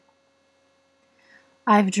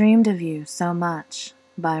I've Dreamed of You So Much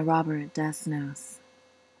by Robert Desnos.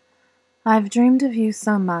 I've dreamed of you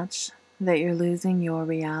so much that you're losing your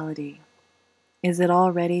reality. Is it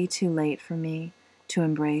already too late for me to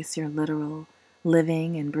embrace your literal,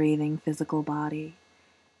 living and breathing physical body,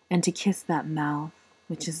 and to kiss that mouth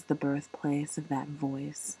which is the birthplace of that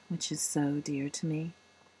voice which is so dear to me?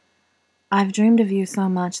 I've dreamed of you so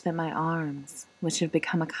much that my arms, which have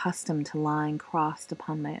become accustomed to lying crossed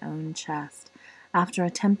upon my own chest after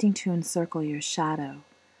attempting to encircle your shadow,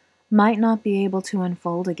 might not be able to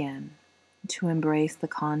unfold again, to embrace the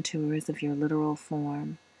contours of your literal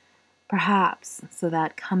form, perhaps so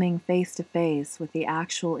that coming face to face with the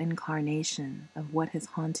actual incarnation of what has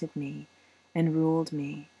haunted me and ruled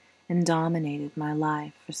me and dominated my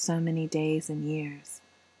life for so many days and years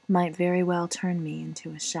might very well turn me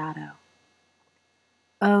into a shadow.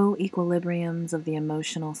 Oh, equilibriums of the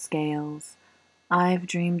emotional scales, I've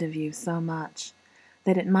dreamed of you so much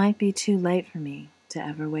that it might be too late for me to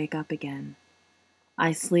ever wake up again.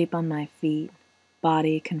 I sleep on my feet,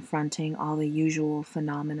 body confronting all the usual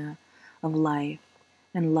phenomena of life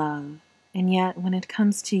and love, and yet when it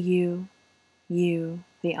comes to you,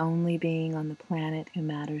 the only being on the planet who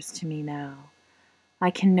matters to me now, I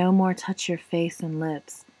can no more touch your face and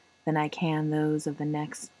lips than I can those of the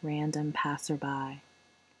next random passerby.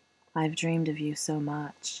 I've dreamed of you so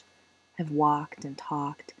much, have walked and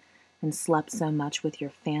talked and slept so much with your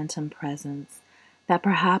phantom presence that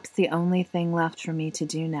perhaps the only thing left for me to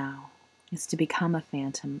do now is to become a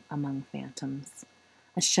phantom among phantoms,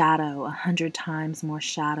 a shadow 100 times more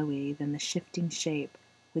shadowy than the shifting shape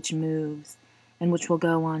which moves and which will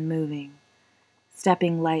go on moving,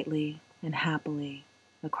 stepping lightly and happily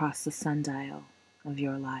across the sundial of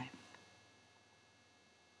your life.